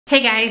Hey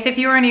guys, if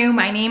you are new,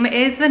 my name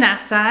is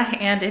Vanessa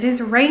and it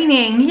is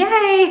raining.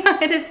 Yay!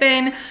 It has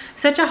been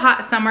such a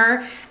hot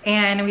summer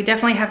and we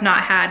definitely have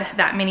not had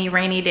that many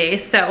rainy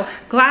days. So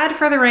glad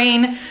for the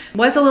rain.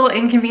 Was a little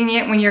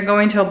inconvenient when you're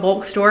going to a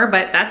bulk store,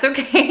 but that's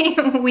okay.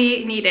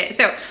 We need it.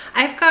 So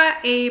I've got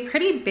a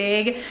pretty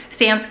big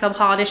Sam's Club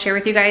haul to share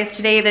with you guys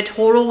today. The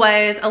total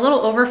was a little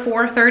over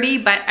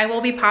 $4.30, but I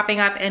will be popping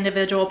up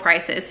individual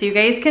prices. So you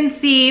guys can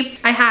see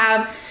I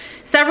have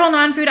several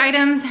non-food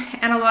items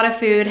and a lot of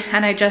food,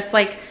 and I just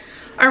like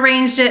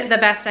arranged it the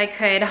best I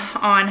could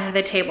on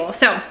the table.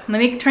 So let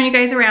me turn you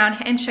guys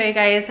around and show you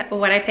guys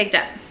what I picked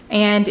up.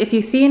 And if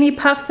you see any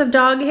puffs of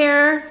dog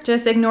hair,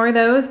 just ignore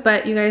those,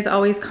 but you guys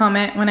always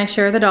comment when I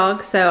share the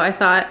dogs, so I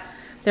thought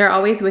they're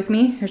always with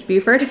me. Here's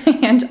Buford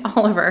and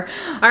Oliver.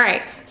 All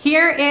right,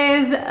 here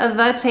is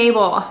the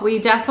table. We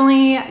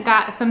definitely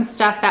got some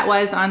stuff that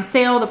was on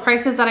sale. The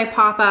prices that I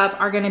pop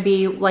up are gonna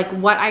be like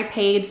what I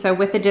paid, so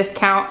with the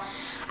discount.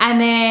 And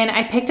then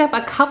I picked up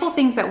a couple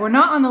things that were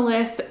not on the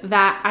list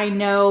that I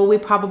know we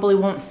probably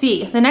won't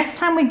see the next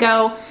time we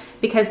go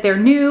because they're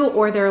new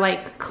or they're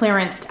like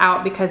clearanced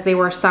out because they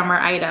were summer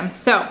items.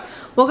 So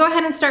we'll go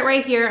ahead and start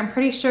right here. I'm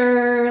pretty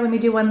sure, let me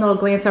do one little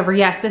glance over.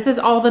 Yes, this is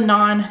all the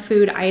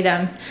non-food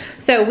items.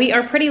 So we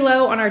are pretty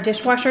low on our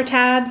dishwasher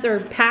tabs,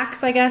 or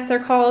packs, I guess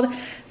they're called.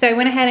 So I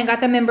went ahead and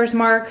got the Members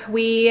Mark.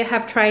 We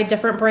have tried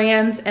different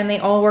brands and they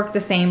all work the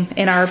same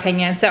in our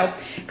opinion. So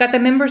got the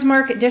Members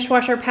Mark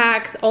dishwasher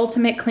packs,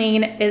 Ultimate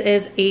Clean. It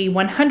is a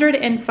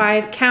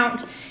 105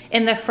 count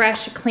in the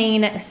fresh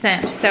clean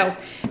scent. So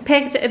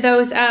picked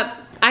those up.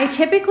 I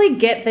typically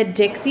get the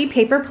Dixie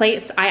paper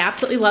plates. I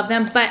absolutely love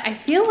them, but I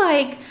feel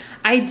like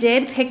I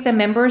did pick the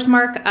Members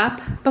Mark up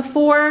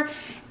before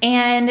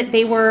and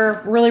they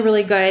were really,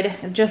 really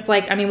good. Just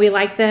like, I mean, we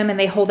like them and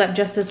they hold up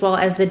just as well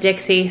as the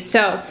Dixie.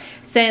 So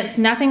since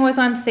nothing was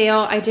on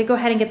sale, I did go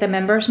ahead and get the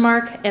Members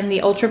Mark and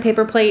the Ultra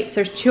paper plates.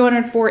 There's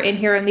 204 in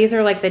here, and these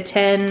are like the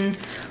 10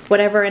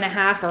 whatever and a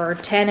half or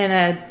 10 and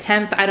a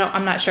 10th.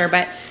 I'm not sure,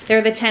 but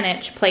they're the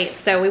 10-inch plates.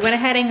 So we went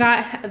ahead and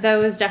got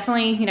those,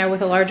 definitely, you know,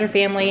 with a larger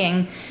family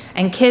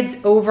and kids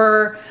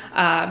over.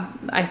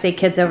 I say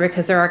kids over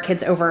because there are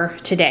kids over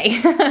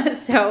today.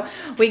 So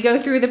we go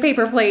through the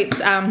paper plates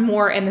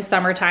more in the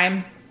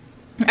summertime.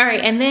 All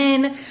right, and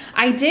then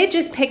I did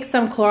just pick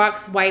some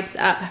Clorox wipes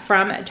up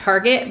from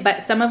Target,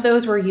 but some of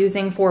those we're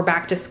using for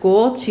back to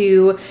school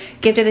to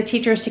give to the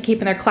teachers to keep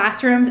in their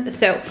classrooms.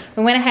 So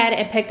we went ahead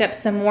and picked up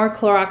some more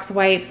Clorox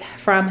wipes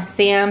from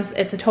Sam's.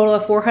 It's a total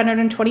of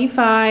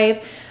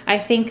 425. I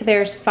think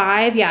there's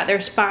 5. Yeah,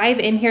 there's 5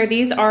 in here.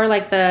 These are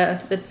like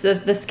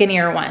the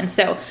skinnier ones.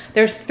 So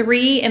there's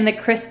 3 in the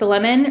crisp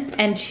lemon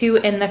and 2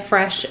 in the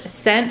fresh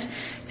scent.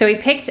 So we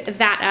picked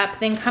that up.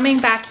 Then coming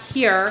back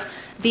here,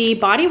 the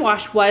body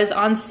wash was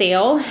on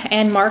sale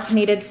and Mark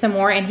needed some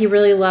more and he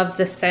really loves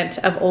the scent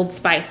of Old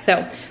Spice.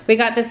 So we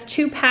got this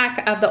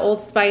 2-pack of the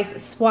Old Spice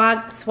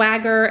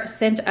Swagger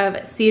scent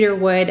of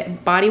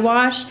cedarwood body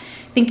wash. I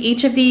think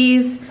each of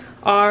these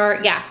are,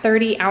 yeah,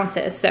 30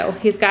 ounces. So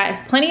he's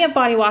got plenty of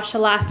body wash to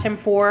last him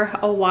for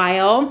a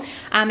while.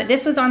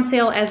 This was on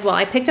sale as well.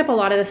 I picked up a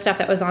lot of the stuff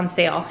that was on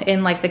sale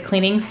in like the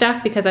cleaning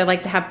stuff because I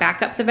like to have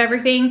backups of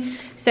everything.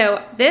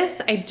 So this,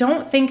 I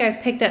don't think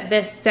I've picked up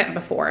this scent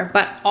before,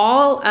 but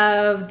all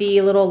of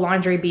the little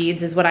laundry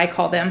beads is what I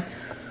call them,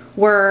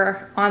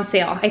 were on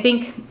sale. I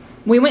think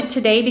we went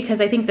today because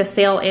I think the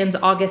sale ends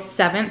August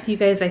 7th. You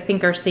guys, I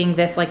think, are seeing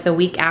this like the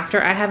week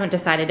after. I haven't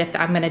decided if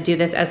I'm gonna do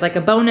this as like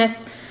a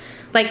bonus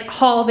like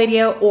haul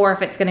video or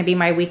if it's gonna be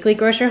my weekly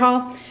grocery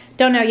haul.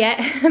 Don't know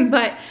yet,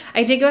 but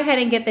I did go ahead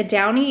and get the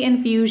Downy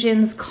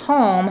Infusions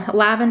Calm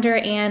Lavender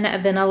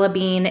and Vanilla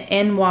Bean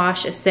In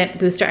Wash Scent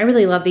Booster. I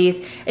really love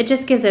these. It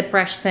just gives a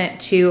fresh scent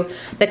to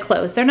the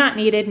clothes. They're not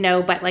needed,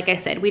 no, but like I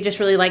said, we just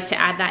really like to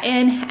add that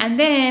in. And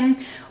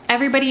then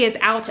everybody is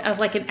out of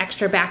like an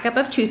extra backup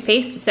of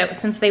toothpaste. So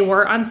since they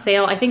were on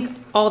sale, I think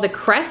all the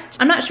Crest,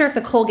 I'm not sure if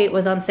the Colgate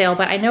was on sale,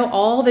 but I know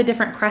all the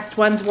different Crest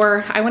ones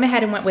were. I went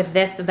ahead and went with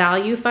this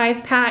value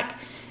 5-pack.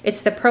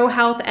 It's the Pro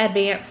Health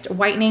Advanced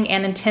Whitening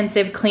and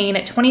Intensive Clean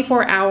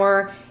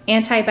 24-hour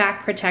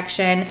anti-back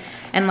protection.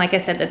 And like I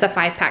said, it's a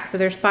 5-pack. So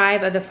there's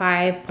 5 of the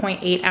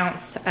 5.8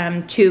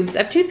 ounce tubes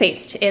of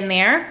toothpaste in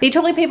there. The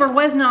toilet paper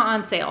was not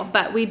on sale,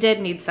 but we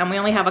did need some. We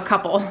only have a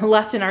couple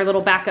left in our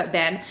little backup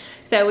bin.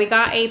 So we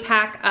got a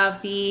pack of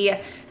the,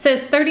 says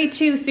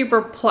 32 Super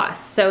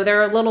Plus. So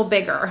they're a little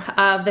bigger,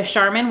 of the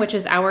Charmin, which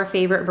is our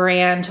favorite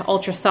brand,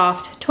 ultra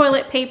soft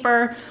toilet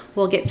paper.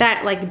 We'll get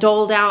that like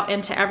doled out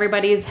into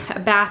everybody's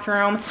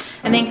bathroom.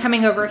 And then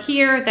coming over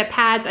here, the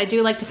pads, I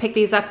do like to pick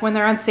these up when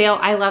they're on sale.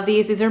 I love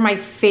these. These are my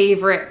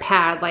favorite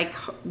pad, like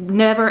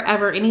never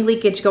ever any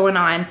leakage going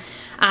on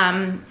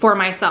for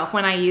myself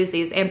when I use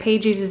these, and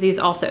Paige uses these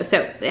also.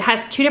 So it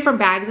has 2 different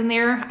bags in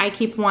there. I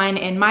keep one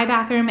in my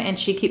bathroom and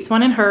she keeps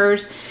one in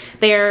hers.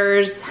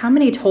 There's how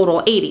many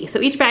total? 80.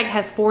 So each bag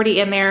has 40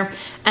 in there,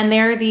 and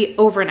they're the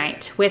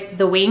overnight with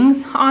the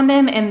wings on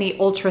them and the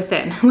ultra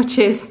thin, which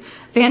is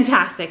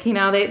fantastic. You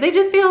know, they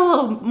just feel a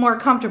little more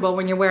comfortable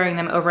when you're wearing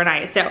them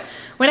overnight. So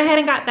went ahead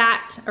and got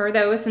that, or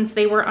those, since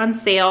they were on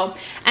sale.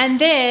 And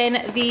then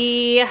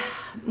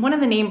one of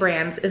the name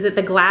brands, is it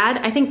the Glad?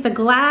 I think the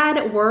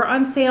Glad were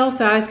on sale,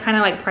 so I was kind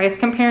of like price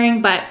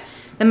comparing, but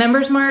the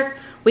Members Mark,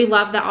 we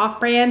love the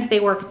off-brand. They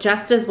work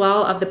just as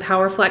well of the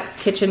PowerFlex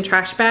kitchen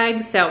trash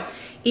bags. So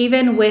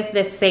even with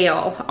the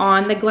sale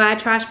on the Glad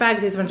trash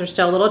bags, these ones are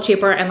still a little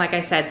cheaper, and like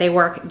I said, they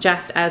work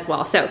just as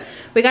well. So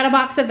we got a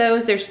box of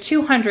those. There's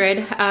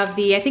 200 of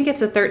the, I think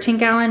it's a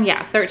 13-gallon,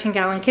 yeah,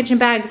 13-gallon kitchen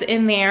bags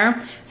in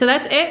there. So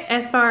that's it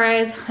as far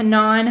as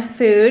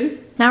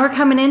non-food. Now we're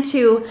coming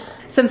into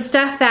some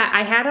stuff that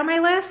I had on my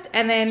list,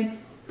 and then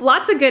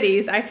lots of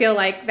goodies I feel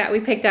like that we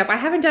picked up. I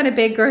haven't done a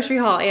big grocery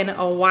haul in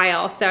a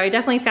while, so I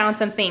definitely found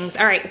some things.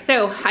 All right,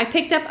 so I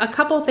picked up a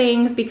couple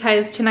things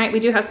because tonight we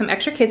do have some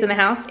extra kids in the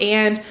house,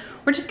 and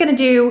we're just gonna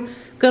do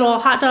good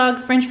old hot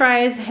dogs, french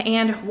fries,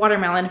 and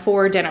watermelon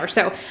for dinner.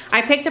 So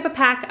I picked up a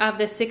pack of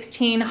the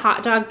 16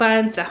 hot dog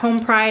buns, the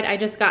Home Pride. I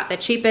just got the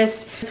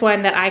cheapest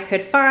one that I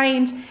could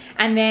find.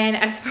 And then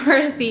as far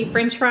as the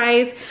french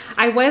fries,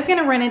 I was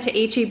gonna run into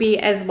H-E-B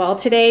as well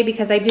today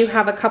because I do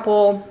have a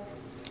couple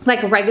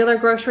like regular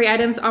grocery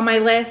items on my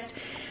list,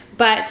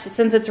 but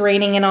since it's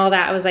raining and all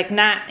that, I was like,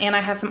 nah. And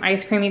I have some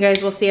ice cream, you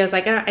guys will see. I was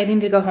like, I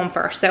need to go home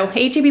first. So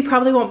H-E-B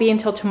probably won't be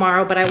until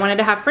tomorrow, but I wanted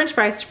to have french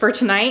fries for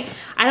tonight.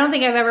 I don't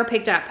think I've ever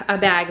picked up a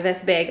bag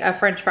this big of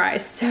french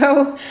fries.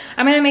 So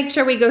I'm gonna make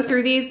sure we go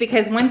through these,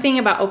 because one thing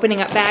about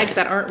opening up bags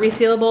that aren't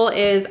resealable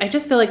is I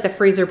just feel like the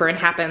freezer burn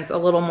happens a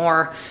little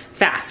more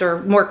fast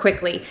or more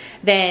quickly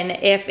than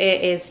if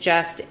it is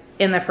just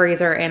in the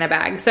freezer in a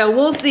bag. So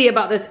we'll see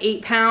about this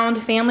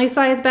 8-pound family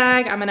size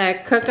bag. I'm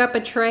gonna cook up a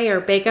tray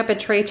or bake up a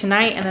tray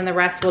tonight, and then the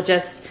rest will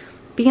just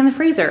be in the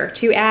freezer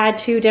to add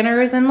to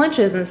dinners and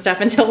lunches and stuff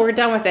until we're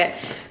done with it.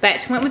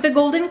 But went with the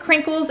golden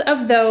crinkles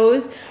of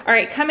those. All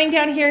right, coming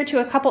down here to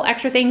a couple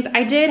extra things.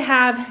 I did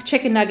have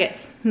chicken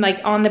nuggets like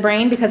on the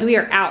brain because we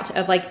are out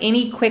of like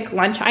any quick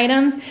lunch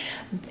items.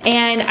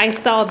 And I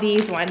saw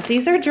these ones.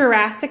 These are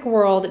Jurassic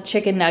World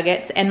chicken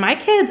nuggets. And my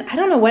kids, I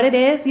don't know what it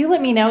is. You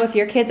let me know if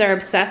your kids are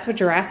obsessed with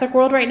Jurassic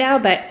World right now,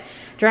 but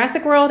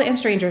Jurassic World and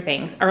Stranger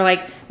Things are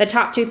like the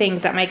top two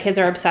things that my kids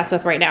are obsessed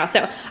with right now.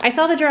 So I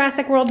saw the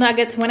Jurassic World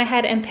nuggets, went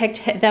ahead and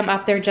picked them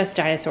up. They're just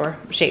dinosaur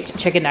shaped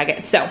chicken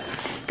nuggets. So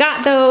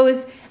got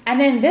those. And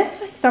then this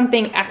was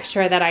something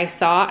extra that I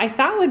saw. I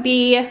thought would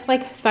be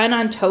like fun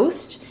on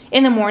toast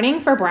in the morning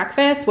for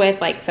breakfast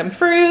with like some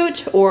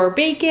fruit or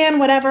bacon,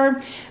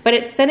 whatever. But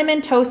it's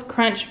Cinnamon Toast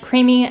Crunch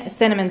Creamy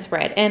Cinnamon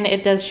Spread, and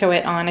it does show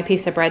it on a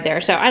piece of bread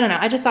there. So I don't know,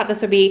 I just thought this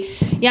would be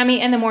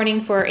yummy in the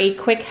morning for a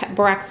quick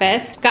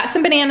breakfast. Got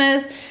some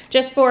bananas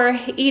just for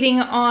eating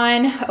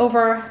on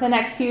over the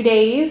next few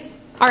days.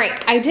 All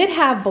right, I did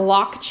have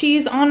block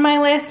cheese on my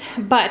list,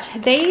 but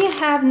they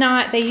have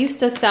not, they used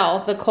to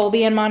sell the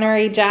Colby and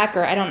Monterey Jack,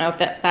 or I don't know if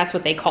that's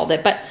what they called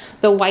it, but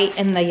the white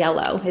and the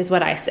yellow is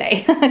what I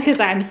say, because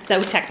I'm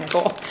so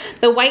technical.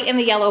 The white and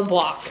the yellow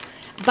block,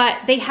 but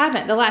they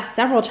haven't the last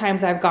several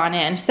times I've gone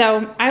in.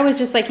 So I was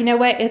just like, you know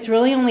what? It's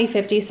really only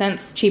 50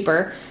 cents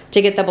cheaper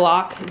to get the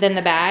block than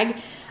the bag.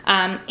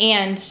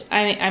 And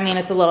I mean,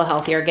 it's a little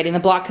healthier getting the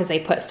block because they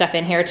put stuff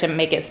in here to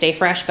make it stay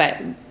fresh, but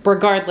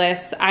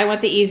regardless, I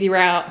went the easy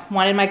route,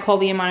 wanted my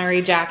Colby and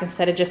Monterey Jack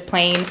instead of just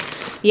plain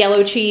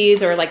yellow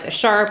cheese or like the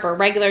sharp or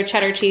regular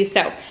cheddar cheese.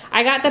 So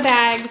I got the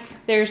bags.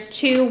 There's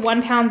 2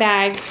 1-pound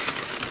bags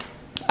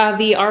of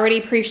the already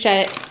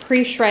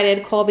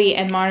pre-shredded Colby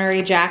and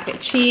Monterey Jack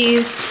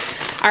cheese.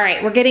 All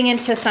right, we're getting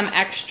into some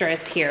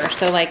extras here.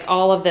 So like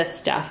all of this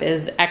stuff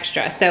is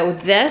extra. So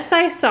this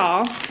I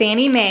saw,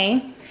 Fannie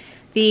Mae,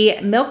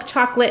 the milk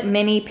chocolate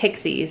mini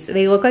pixies.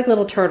 They look like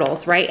little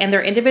turtles, right? And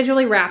they're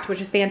individually wrapped, which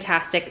is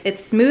fantastic.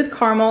 It's smooth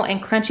caramel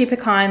and crunchy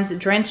pecans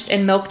drenched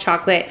in milk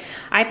chocolate.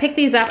 I picked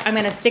these up. I'm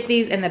gonna stick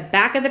these in the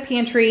back of the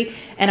pantry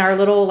and our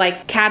little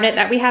like cabinet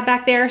that we have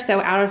back there. So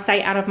out of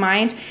sight, out of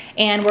mind.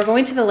 And we're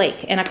going to the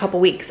lake in a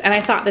couple weeks. And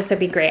I thought this would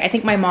be great. I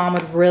think my mom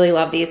would really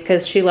love these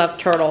because she loves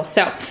turtles.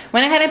 So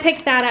went ahead and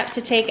picked that up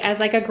to take as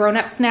like a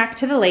grown-up snack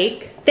to the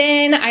lake.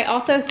 Then I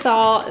also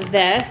saw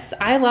this.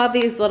 I love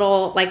these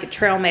little like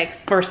trail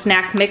mix or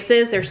snack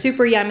mixes. They're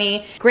super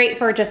yummy. Great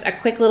for just a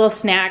quick little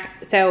snack.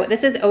 So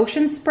this is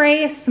Ocean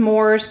Spray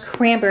S'mores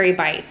Cranberry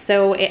Bites.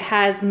 So it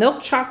has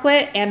milk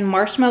chocolate and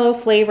marshmallow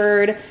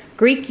flavored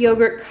Greek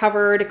yogurt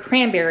covered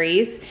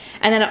cranberries.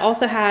 And then it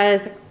also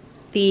has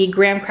the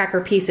graham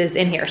cracker pieces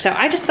in here. So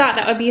I just thought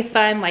that would be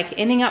fun, like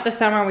ending out the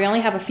summer. We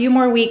only have a few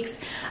more weeks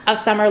of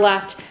summer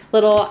left.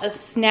 Little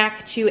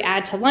snack to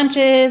add to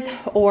lunches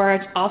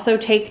or also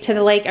take to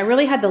the lake. I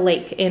really had the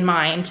lake in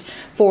mind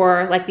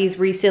for like these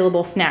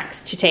resealable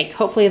snacks to take.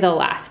 Hopefully they'll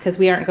last because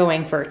we aren't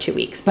going for 2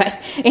 weeks. But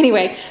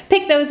anyway,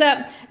 pick those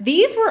up.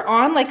 These were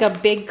on like a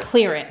big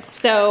clearance.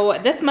 So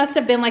this must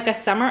have been like a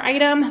summer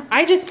item.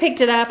 I just picked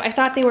it up. I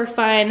thought they were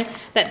fun,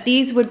 that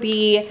these would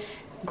be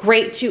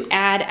great to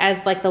add as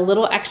like the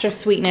little extra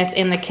sweetness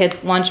in the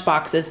kids' lunch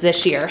boxes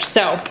this year.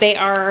 So they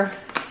are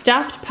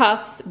stuffed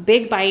puffs,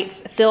 big bites,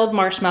 filled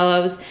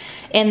marshmallows.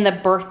 in the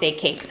birthday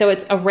cake. So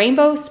it's a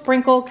rainbow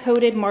sprinkle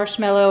coated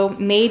marshmallow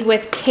made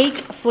with cake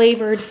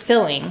flavored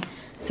filling.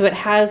 So it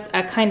has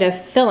a kind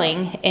of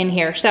filling in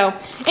here. So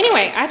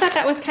anyway, I thought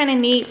that was kind of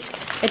neat.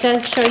 It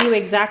does show you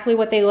exactly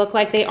what they look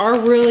like. They are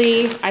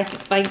really,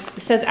 like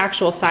it says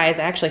actual size.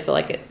 I actually feel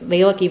like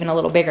they look even a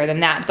little bigger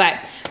than that. But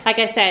like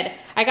I said,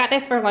 I got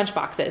this for lunch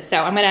boxes. So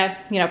I'm gonna,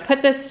 you know,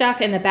 put this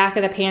stuff in the back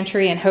of the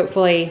pantry and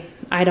hopefully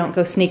I don't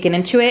go sneaking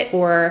into it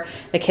or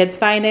the kids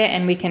find it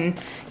and we can,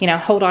 you know,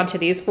 hold on to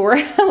these for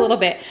a little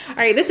bit. All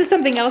right, this is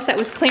something else that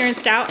was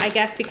clearanced out, I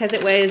guess, because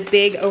it was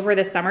big over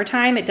the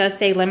summertime. It does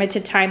say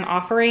limited time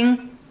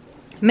offering.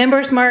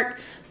 Members Mark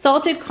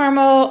salted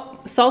caramel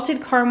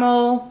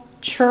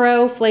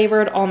churro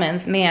flavored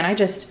almonds. Man, I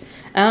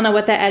don't know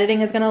what that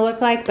editing is gonna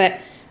look like, but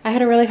I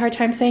had a really hard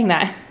time saying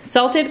that.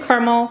 Salted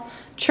caramel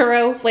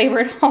churro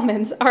flavored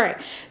almonds. All right,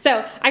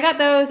 so I got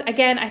those.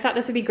 Again, I thought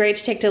this would be great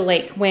to take to the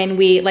lake when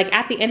we, like,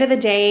 at the end of the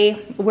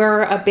day,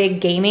 we're a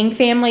big gaming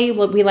family.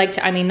 We like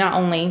to, I mean, not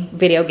only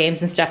video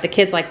games and stuff, the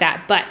kids like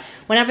that, but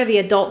whenever the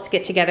adults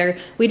get together,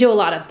 we do a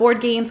lot of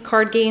board games,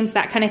 card games,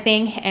 that kind of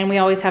thing, and we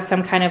always have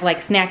some kind of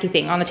like snacky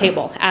thing on the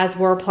table as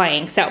we're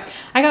playing. So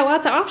I got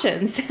lots of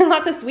options,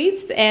 lots of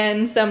sweets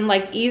and some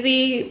like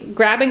easy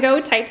grab and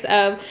go types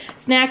of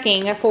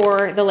snacking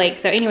for the lake.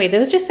 So anyway,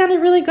 those just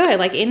sounded really good,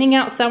 like ending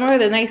out summer,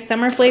 the nice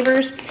summer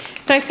flavors.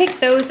 So I picked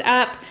those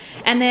up.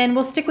 And then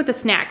we'll stick with the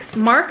snacks.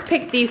 Mark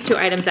picked these two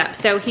items up.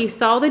 So he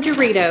saw the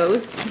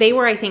Doritos. They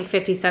were, I think,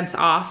 50 cents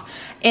off.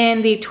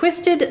 And the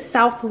Twisted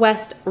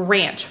Southwest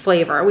Ranch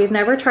flavor. We've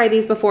never tried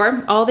these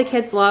before. All the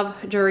kids love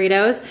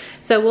Doritos.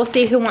 So we'll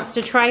see who wants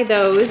to try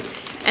those.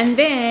 And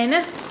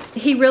then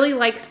he really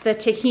likes the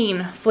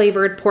tahini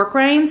flavored pork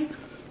rinds.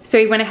 So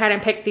he went ahead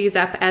and picked these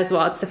up as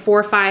well. It's the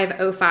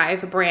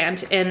 4505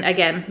 brand. And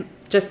again,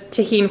 just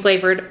tahini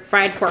flavored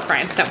fried pork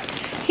rinds. So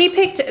he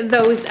picked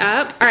those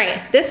up. All right,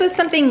 this was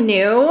something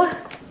new.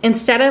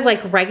 Instead of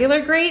like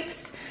regular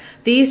grapes,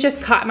 these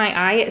just caught my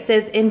eye. It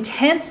says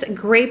intense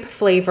grape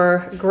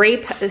flavor,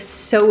 grape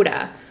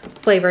soda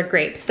flavored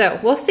grapes. So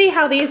we'll see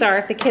how these are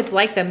if the kids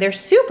like them. They're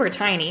super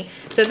tiny.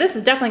 So this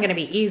is definitely gonna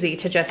be easy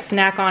to just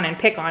snack on and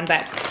pick on,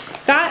 but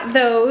got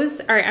those.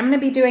 All right, I'm gonna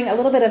be doing a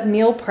little bit of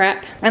meal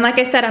prep. And like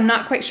I said, I'm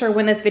not quite sure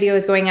when this video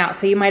is going out.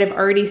 So you might've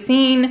already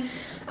seen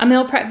a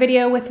meal prep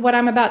video with what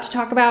I'm about to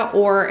talk about,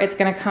 or it's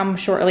gonna come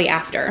shortly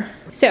after.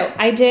 So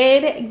I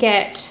did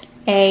get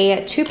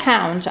a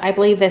 2-pound, I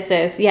believe this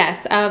is,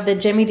 yes, of the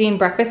Jimmy Dean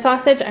breakfast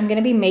sausage. I'm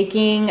gonna be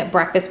making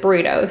breakfast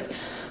burritos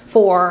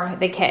for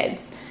the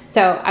kids.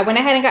 So I went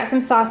ahead and got some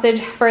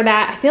sausage for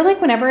that. I feel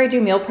like whenever I do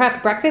meal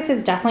prep, breakfast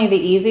is definitely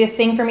the easiest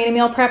thing for me to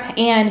meal prep.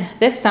 And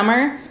this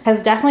summer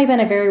has definitely been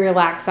a very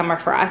relaxed summer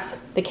for us.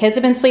 The kids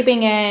have been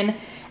sleeping in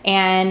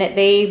and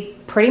they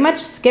pretty much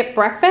skip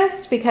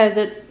breakfast because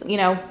it's, you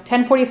know,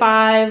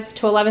 10:45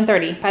 to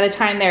 11:30. By the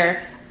time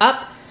they're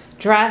up,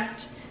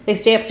 dressed, they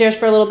stay upstairs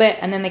for a little bit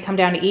and then they come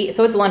down to eat.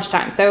 So it's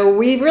lunchtime. So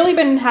we've really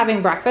been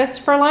having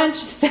breakfast for lunch.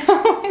 So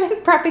I've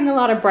been prepping a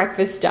lot of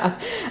breakfast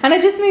stuff and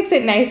it just makes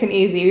it nice and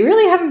easy. We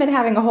really haven't been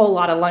having a whole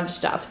lot of lunch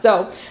stuff.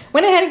 So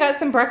went ahead and got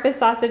some breakfast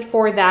sausage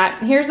for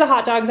that. Here's the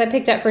hot dogs I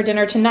picked up for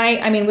dinner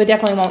tonight. I mean, we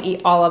definitely won't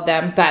eat all of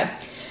them, but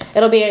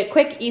it'll be a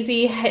quick,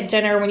 easy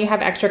dinner when you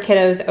have extra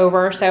kiddos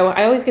over. So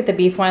I always get the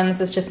beef ones.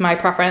 It's just my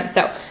preference.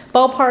 So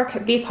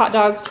Ballpark beef hot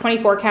dogs,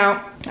 24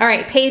 count. All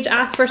right, Paige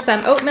asked for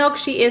some oat milk.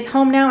 She is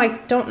home now. I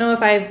don't know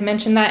if I've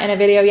mentioned that in a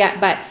video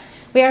yet, but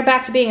we are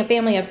back to being a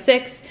family of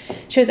 6.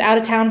 She was out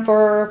of town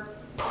for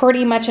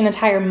pretty much an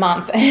entire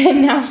month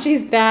and now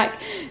she's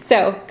back.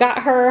 So got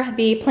her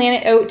the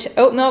Planet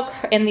oat milk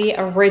in the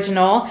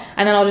original,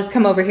 and then I'll just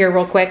come over here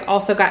real quick.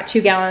 Also got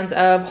 2 gallons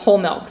of whole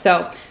milk.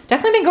 So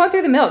definitely been going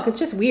through the milk. It's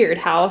just weird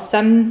how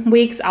some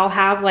weeks I'll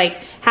have like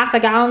half a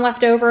gallon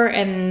left over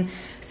and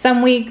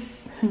some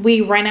weeks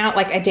we run out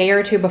like a day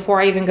or 2 before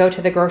I even go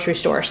to the grocery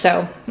store.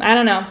 So I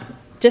don't know,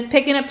 just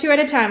picking up 2 at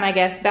a time, I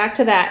guess. Back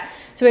to that.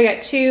 So we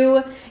got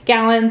 2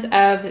 gallons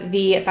of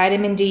the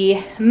vitamin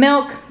D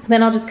milk.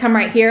 Then I'll just come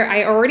right here.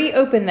 I already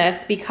opened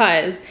this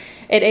because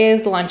it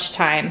is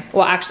lunchtime.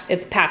 Well, actually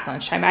it's past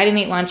lunchtime. I didn't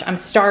eat lunch. I'm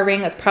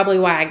starving. That's probably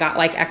why I got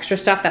like extra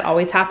stuff. That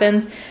always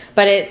happens.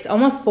 But it's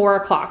almost 4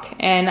 o'clock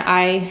and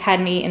I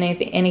hadn't eaten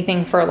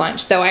anything for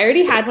lunch. So I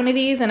already had one of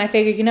these and I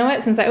figured, you know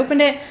what, since I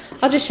opened it,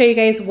 I'll just show you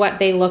guys what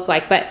they look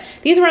like. But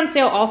these were on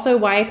sale also,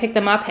 why I picked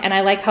them up, and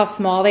I like how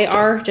small they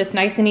are. Just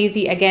nice and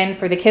easy, again,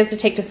 for the kids to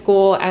take to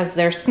school as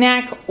their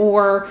snack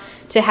or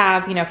to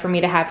have, you know, for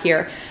me to have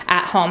here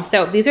at home.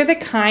 So these are the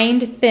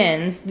Kind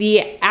Thins.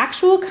 The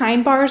actual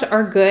Kind bars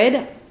are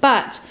good,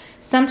 but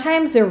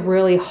sometimes they're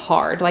really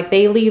hard. Like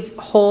they leave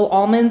whole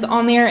almonds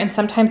on there and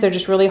sometimes they're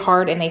just really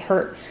hard and they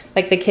hurt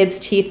like the kids'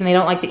 teeth and they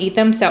don't like to eat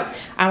them. So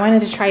I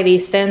wanted to try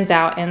these Thins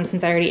out, and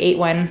since I already ate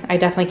one, I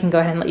definitely can go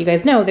ahead and let you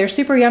guys know they're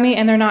super yummy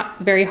and they're not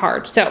very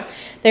hard. So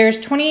there's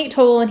 28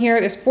 total in here.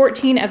 There's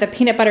 14 of the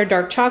peanut butter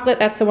dark chocolate.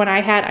 That's the one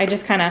I had. I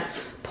just kind of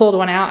pulled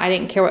one out. I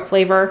didn't care what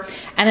flavor.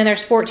 And then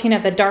there's 14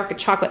 of the dark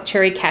chocolate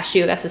cherry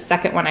cashew. That's the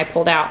second one I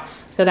pulled out.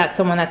 So that's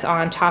the one that's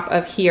on top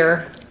of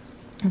here.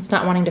 It's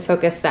not wanting to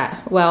focus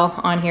that well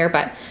on here,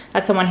 but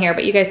that's the one here,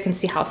 but you guys can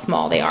see how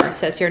small they are. It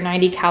says here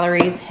 90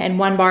 calories in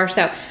 1 bar.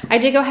 So I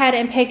did go ahead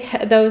and pick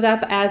those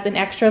up as an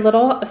extra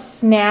little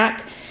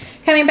snack.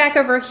 Coming back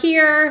over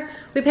here,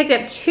 we picked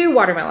up 2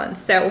 watermelons.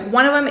 So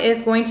one of them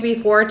is going to be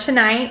for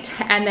tonight,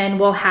 and then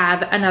we'll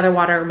have another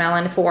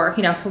watermelon for,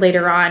 you know,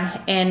 later on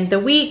in the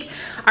week.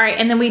 All right,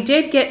 and then we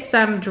did get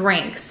some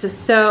drinks.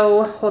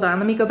 So hold on,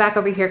 let me go back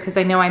over here because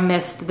I know I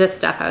missed this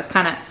stuff. I was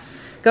kind of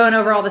going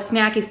over all the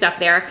snacky stuff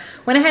there.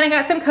 Went ahead and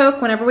got some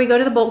Coke. Whenever we go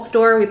to the bulk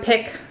store, we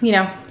pick, you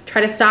know, try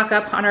to stock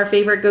up on our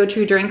favorite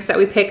go-to drinks that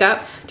we pick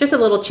up, just a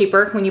little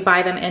cheaper when you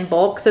buy them in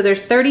bulk. So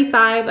there's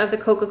 35 of the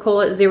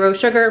Coca-Cola Zero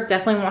Sugar.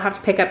 Definitely won't have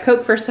to pick up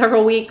Coke for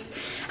several weeks.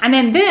 And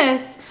then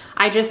this,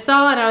 I just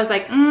saw it, I was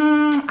like,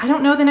 I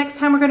don't know the next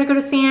time we're gonna go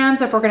to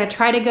Sam's, if we're gonna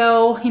try to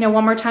go, you know,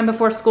 one more time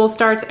before school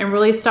starts and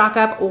really stock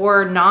up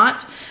or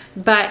not.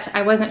 But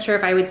I wasn't sure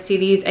if I would see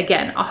these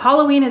again.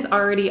 Halloween is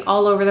already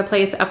all over the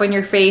place, up on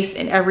your face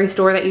in every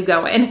store that you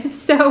go in.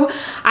 So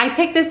I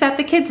picked this up.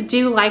 The kids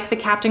do like the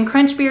Captain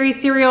Crunch Berry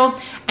cereal,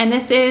 and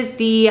this is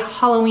the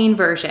Halloween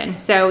version.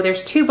 So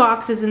there's 2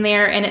 boxes in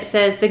there, and it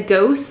says the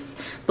ghosts,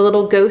 the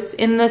little ghosts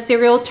in the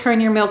cereal, turn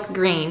your milk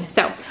green.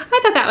 So I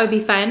thought that would be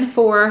fun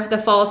for the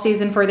fall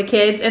season for the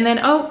kids. And then,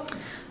 oh,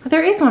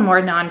 there is one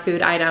more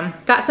non-food item.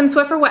 Got some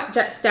Swiffer Wet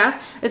Jet stuff.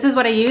 This is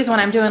what I use when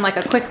I'm doing like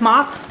a quick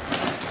mop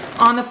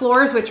on the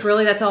floors, which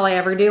really that's all I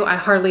ever do. I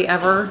hardly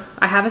ever,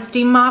 I have a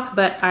steam mop,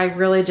 but I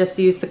really just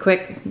use the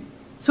quick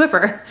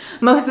Swiffer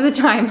most of the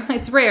time.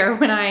 It's rare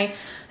when I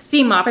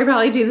steam mop. I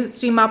probably do the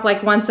steam mop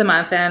like once a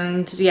month,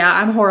 and yeah,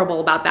 I'm horrible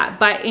about that.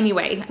 But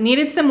anyway,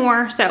 needed some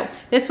more. So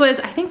this was,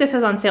 I think this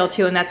was on sale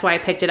too, and that's why I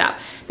picked it up.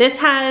 This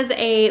has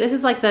a, this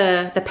is like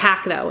the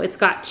pack though. It's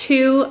got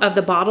 2 of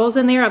the bottles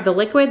in there of the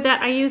liquid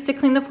that I use to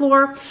clean the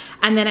floor.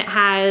 And then it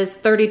has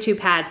 32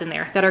 pads in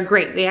there that are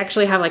great. They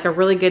actually have like a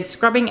really good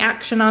scrubbing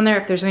action on there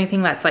if there's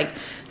anything that's like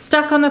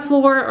stuck on the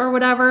floor or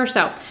whatever.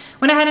 So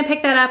went ahead and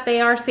picked that up.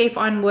 They are safe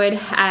on wood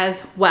as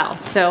well.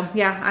 So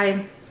yeah,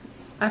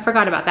 I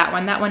forgot about that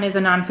one. That one is a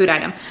non-food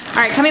item. All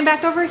right, coming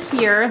back over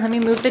here, let me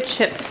move the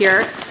chips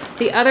here.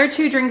 The other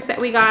 2 drinks that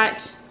we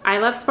got, I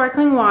love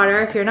sparkling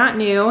water. If you're not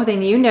new,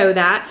 then you know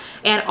that.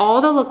 And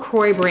all the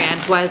LaCroix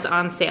brand was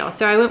on sale.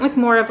 So I went with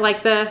more of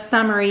like the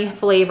summery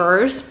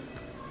flavors,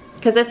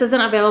 because this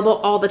isn't available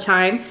all the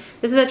time.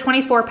 This is a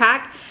 24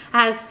 pack. It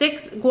has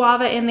 6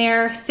 guava in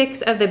there,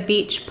 6 of the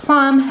beach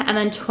plum, and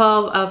then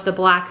 12 of the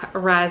black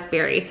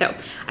raspberry. So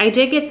I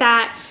did get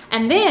that.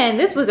 And then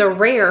this was a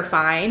rare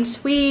find.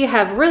 We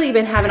have really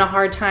been having a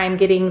hard time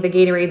getting the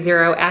Gatorade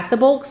Zero at the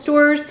bulk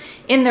stores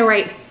in the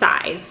right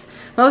size.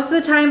 Most of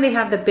the time they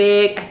have the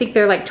big, I think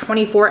they're like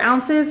 24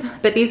 ounces,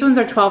 but these ones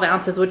are 12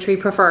 ounces, which we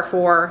prefer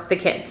for the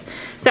kids.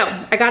 So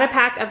I got a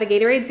pack of the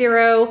Gatorade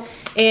Zero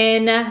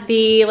in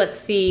the, let's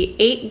see,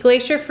 8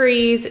 Glacier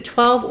Freeze,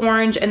 12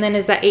 orange, and then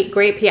is that 8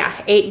 grape?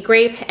 Yeah, 8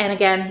 grape, and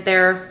again,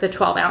 they're the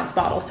 12 ounce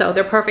bottle. So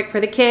they're perfect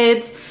for the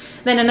kids.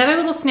 Then another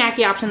little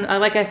snacky option,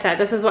 like I said,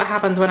 this is what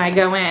happens when I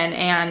go in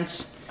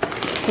and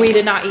we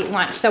did not eat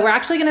lunch. So we're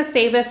actually gonna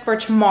save this for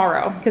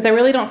tomorrow because I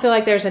really don't feel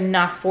like there's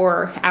enough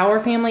for our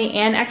family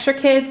and extra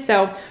kids.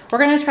 So we're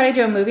gonna try to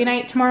do a movie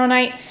night tomorrow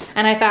night.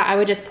 And I thought I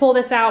would just pull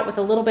this out with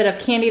a little bit of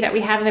candy that we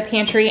have in the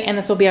pantry, and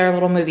this will be our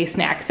little movie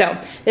snack. So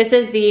this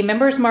is the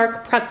Members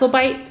Mark pretzel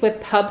bites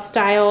with pub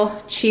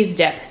style cheese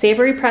dip.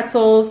 Savory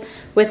pretzels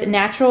with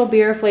natural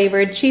beer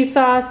flavored cheese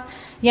sauce.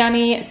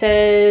 Yummy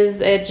says,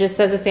 it just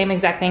says the same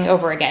exact thing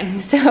over again.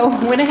 So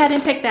went ahead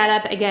and picked that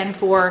up again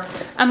for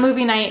a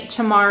movie night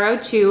tomorrow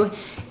to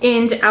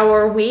end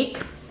our week.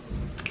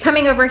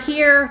 Coming over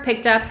here,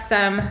 picked up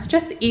some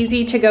just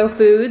easy to go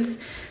foods.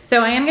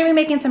 So I am gonna be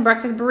making some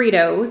breakfast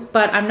burritos,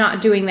 but I'm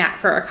not doing that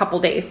for a couple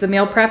days. The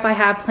meal prep I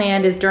have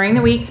planned is during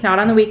the week, not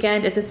on the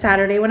weekend. It's a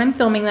Saturday when I'm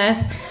filming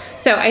this.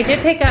 So I did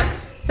pick up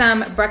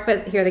some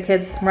breakfast. Here the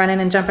kids running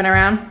and jumping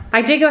around.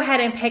 I did go ahead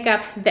and pick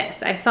up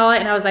this. I saw it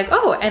and I was like,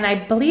 oh, and I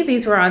believe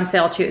these were on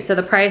sale too. So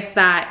the price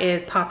that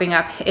is popping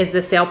up is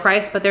the sale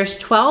price, but there's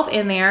 12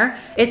 in there.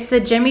 It's the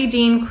Jimmy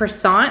Dean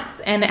croissants,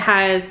 and it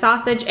has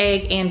sausage,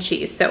 egg, and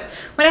cheese. So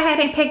went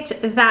ahead and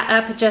picked that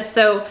up just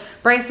so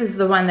Bryce is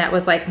the one that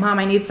was like, Mom,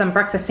 I need some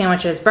breakfast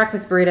sandwiches,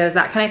 breakfast burritos,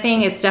 that kind of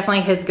thing. It's definitely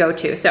his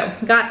go-to. So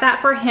got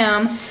that for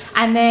him.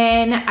 And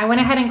then I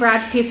went ahead and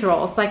grabbed pizza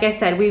rolls. Like I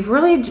said, we've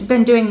really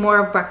been doing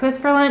more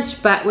breakfast for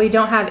lunch, but we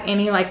don't have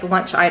any like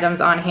lunch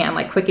items on hand,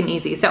 like quick and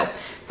easy. So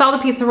saw the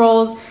pizza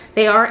rolls.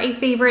 They are a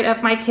favorite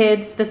of my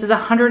kids. This is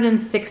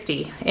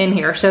 160 in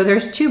here. So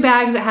there's 2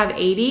 bags that have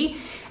 80.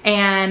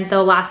 And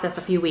they'll last us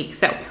a few weeks.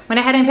 So went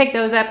ahead and picked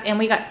those up, and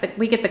we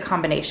get the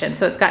combination.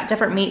 So it's got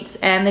different meats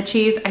and the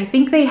cheese. I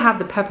think they have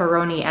the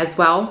pepperoni as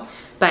well,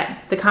 but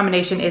the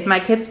combination is my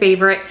kid's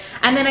favorite.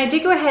 And then I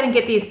did go ahead and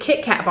get these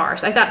Kit Kat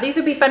bars. I thought these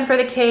would be fun for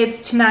the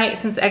kids tonight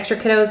since extra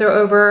kiddos are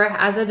over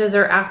as a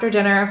dessert after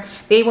dinner.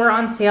 They were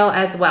on sale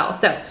as well.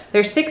 So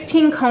there's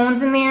 16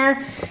 cones in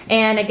there.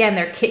 And again,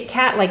 they're Kit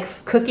Kat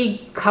like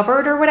cookie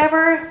covered or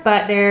whatever,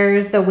 but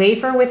there's the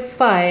wafer with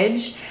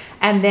fudge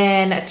and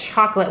then a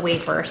chocolate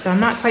wafer. So I'm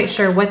not quite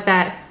sure what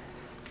that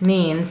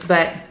means,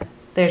 but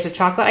there's a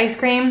chocolate ice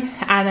cream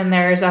and then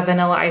there's a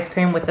vanilla ice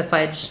cream with the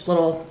fudge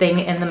little thing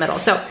in the middle.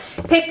 So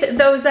picked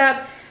those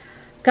up,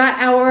 got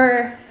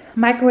our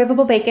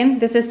microwavable bacon.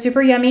 This is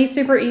super yummy,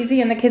 super easy,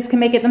 and the kids can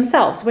make it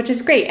themselves, which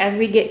is great as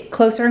we get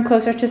closer and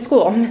closer to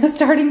school,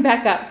 starting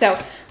back up. So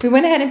we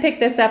went ahead and picked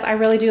this up. I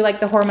really do like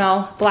the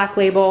Hormel Black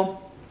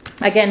Label.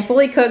 Again,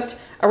 fully cooked,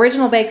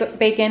 original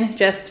bacon,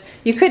 just,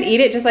 you could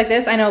eat it just like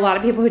this. I know a lot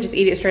of people who just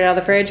eat it straight out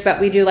of the fridge, but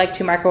we do like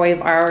to microwave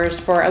ours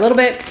for a little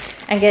bit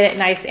and get it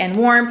nice and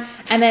warm.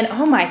 And then,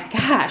 oh my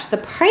gosh, the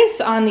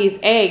price on these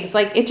eggs,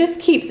 like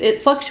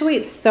it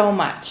fluctuates so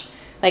much.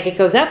 Like it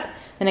goes up,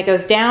 then it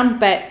goes down,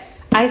 but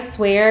I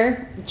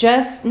swear,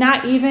 just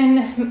not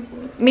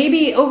even,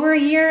 maybe over a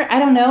year, I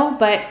don't know,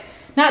 but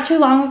not too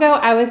long ago,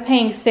 I was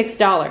paying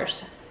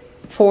 $6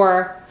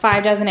 for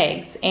 5 dozen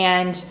eggs.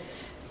 And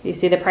you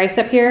see the price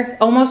up here?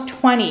 Almost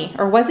 20,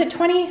 or was it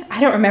 20? I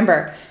don't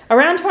remember.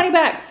 Around 20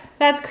 bucks,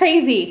 that's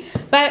crazy.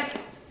 But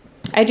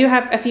I do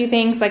have a few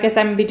things, like I said,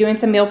 I'm gonna be doing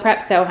some meal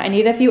prep, so I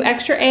need a few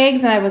extra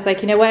eggs, and I was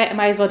like, you know what, I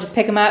might as well just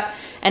pick them up,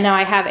 and now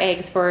I have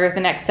eggs for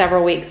the next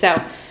several weeks.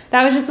 So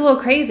that was just a little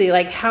crazy,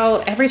 like how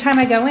every time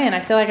I go in, I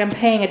feel like I'm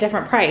paying a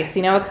different price.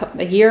 You know,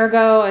 a year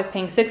ago, I was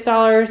paying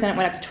 $6, and it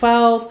went up to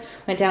 12,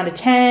 went down to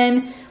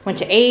 10, went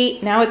to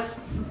 8, now it's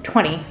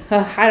 20.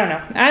 I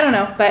don't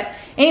know, but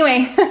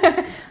anyway,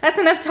 that's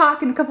enough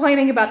talk and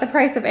complaining about the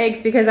price of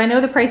eggs, because I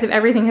know the price of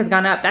everything has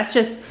gone up. That's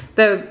just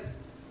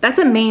that's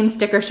a main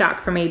sticker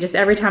shock for me, just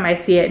every time I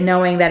see it,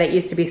 knowing that it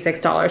used to be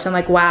 $6. I'm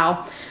like,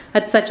 wow,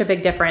 that's such a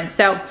big difference.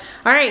 So,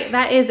 all right,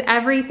 that is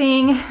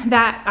everything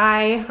that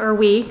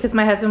we, because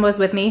my husband was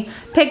with me,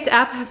 picked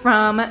up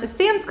from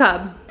Sam's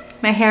Club.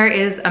 My hair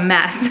is a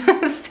mess,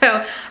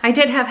 so I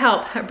did have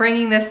help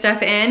bringing this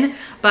stuff in,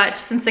 but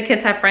since the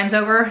kids have friends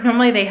over,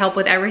 normally they help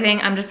with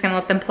everything. I'm just gonna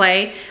let them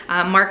play.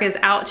 Mark is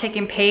out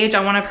taking Paige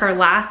on one of her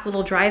last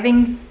little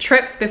driving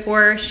trips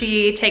before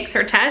she takes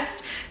her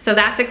test, so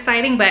that's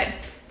exciting, but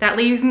that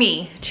leaves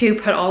me to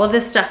put all of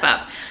this stuff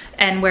up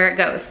and where it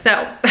goes. So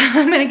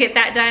I'm gonna get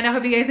that done. I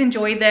hope you guys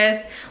enjoyed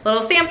this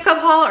little Sam's Club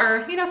haul,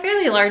 or you know,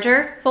 fairly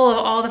larger, full of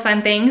all the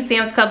fun things,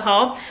 Sam's Club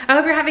haul. I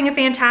hope you're having a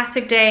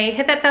fantastic day.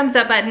 Hit that thumbs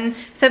up button,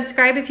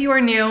 subscribe if you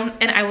are new,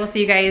 and I will see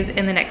you guys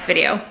in the next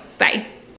video. Bye.